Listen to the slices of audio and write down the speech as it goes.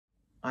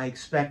I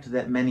expect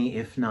that many,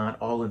 if not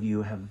all of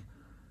you, have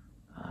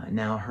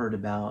now heard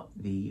about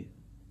the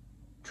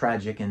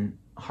tragic and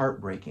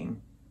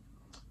heartbreaking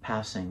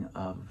passing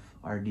of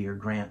our dear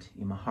Grant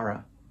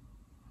Imahara.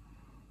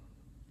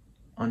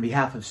 On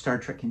behalf of Star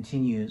Trek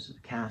Continues, the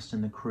cast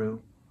and the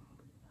crew,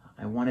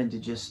 I wanted to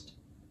just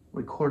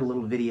record a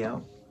little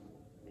video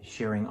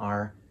sharing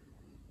our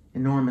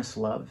enormous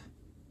love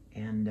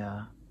and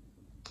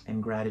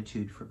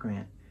gratitude for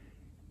Grant.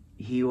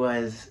 He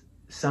was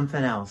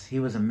something else. He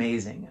was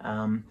amazing.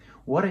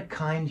 What a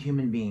kind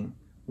human being.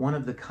 One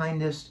of the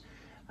kindest,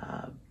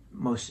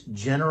 most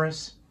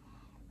generous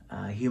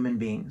human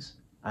beings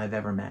I've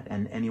ever met.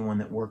 And anyone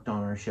that worked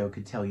on our show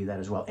could tell you that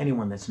as well.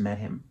 Anyone that's met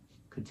him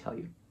could tell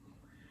you.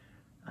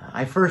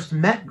 I first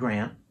met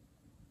Grant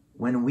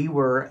when we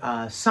were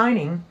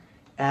signing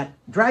at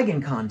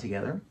Dragon Con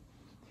together.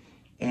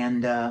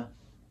 And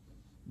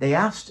they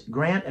asked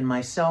Grant and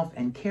myself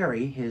and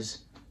Carrie, his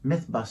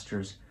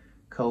Mythbusters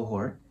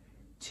cohort,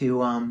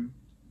 to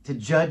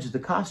judge the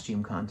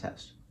costume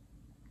contest.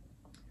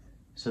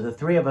 So the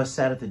three of us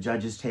sat at the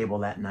judges' table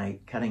that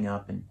night, cutting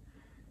up and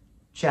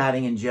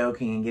chatting and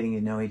joking and getting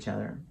to know each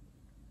other.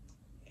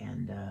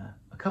 And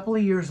a couple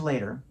of years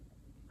later,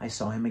 I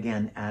saw him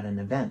again at an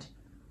event.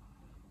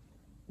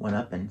 Went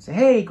up and said,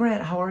 "Hey,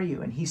 Grant, how are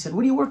you?" And he said,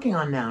 "What are you working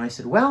on now?" And I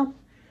said, "Well,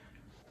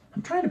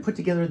 I'm trying to put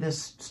together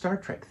this Star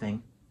Trek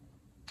thing."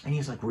 And he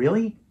was like,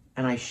 "Really?"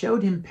 And I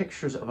showed him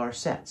pictures of our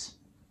sets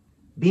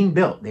being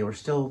built. They were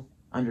still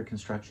under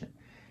construction.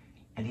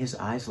 And his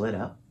eyes lit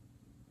up.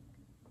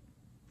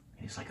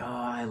 And he's like, "Oh,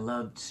 I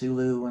loved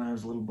Sulu when I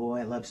was a little boy.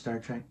 I loved Star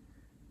Trek."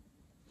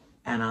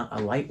 And a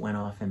light went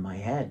off in my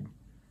head.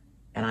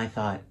 And I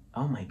thought,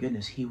 oh my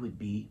goodness, he would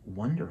be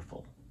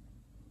wonderful.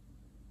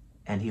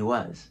 And he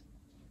was,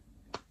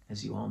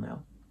 as you all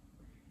know.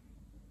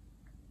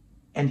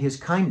 And his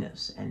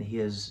kindness and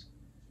his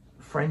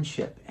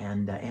friendship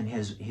and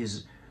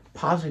his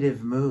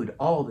positive mood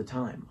all the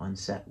time on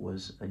set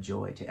was a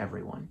joy to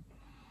everyone.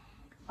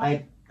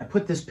 I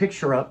put this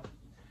picture up.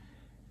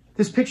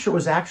 This picture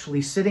was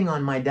actually sitting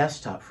on my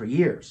desktop for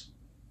years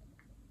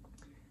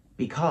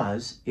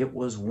because it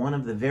was one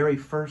of the very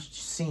first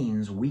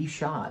scenes we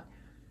shot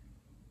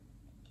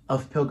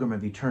of Pilgrim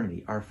of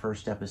Eternity, our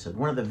first episode.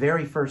 One of the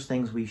very first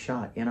things we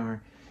shot in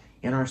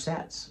our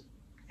sets.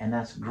 And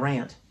that's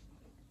Grant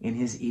in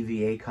his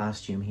EVA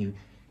costume. He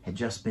had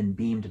just been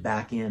beamed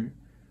back in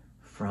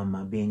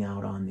from being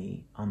out on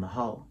the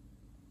hull.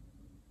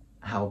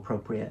 How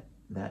appropriate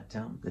that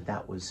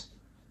that was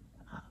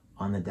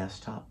on the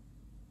desktop.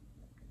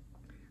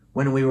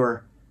 When we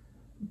were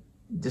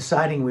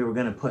deciding we were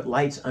going to put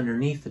lights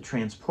underneath the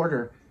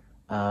transporter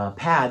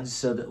pads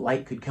so that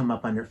light could come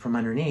up from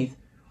underneath,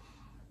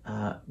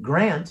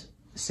 Grant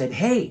said,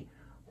 "Hey,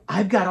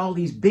 I've got all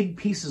these big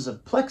pieces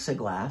of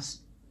plexiglass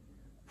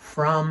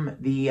from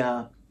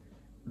the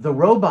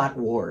Robot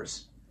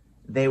Wars."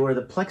 They were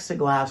the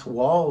plexiglass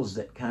walls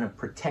that kind of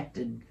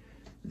protected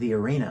the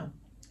arena.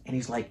 And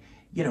he's like,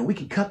 we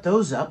could cut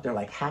those up. They're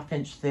like 1/2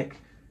 inch thick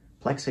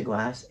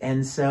plexiglass.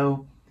 And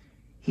so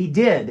he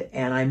did.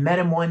 And I met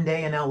him one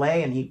day in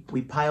LA and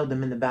we piled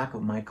them in the back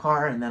of my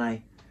car. And then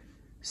I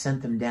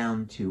sent them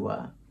down to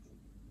our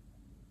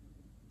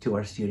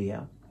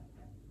studio.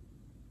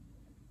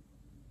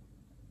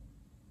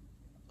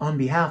 On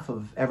behalf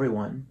of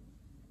everyone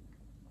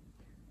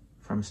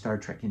from Star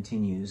Trek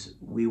Continues,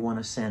 we want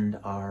to send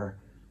our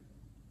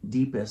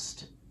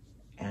deepest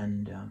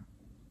and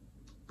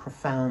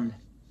profound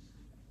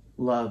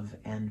love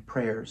and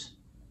prayers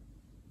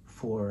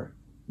for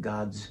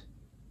God's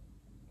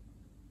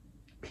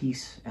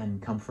peace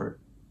and comfort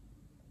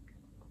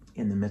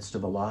in the midst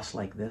of a loss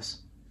like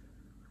this.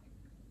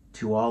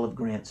 To all of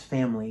Grant's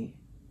family,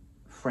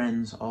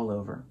 friends all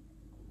over.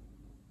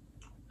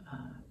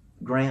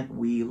 Grant,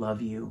 we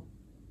love you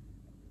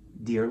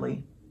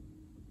dearly.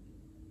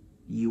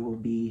 You will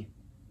be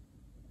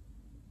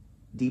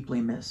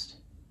deeply missed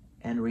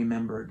and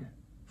remembered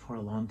for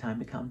a long time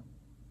to come.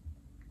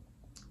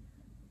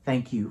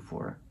 Thank you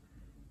for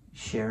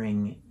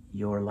sharing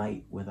your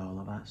light with all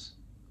of us.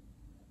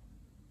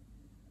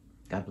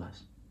 God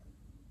bless.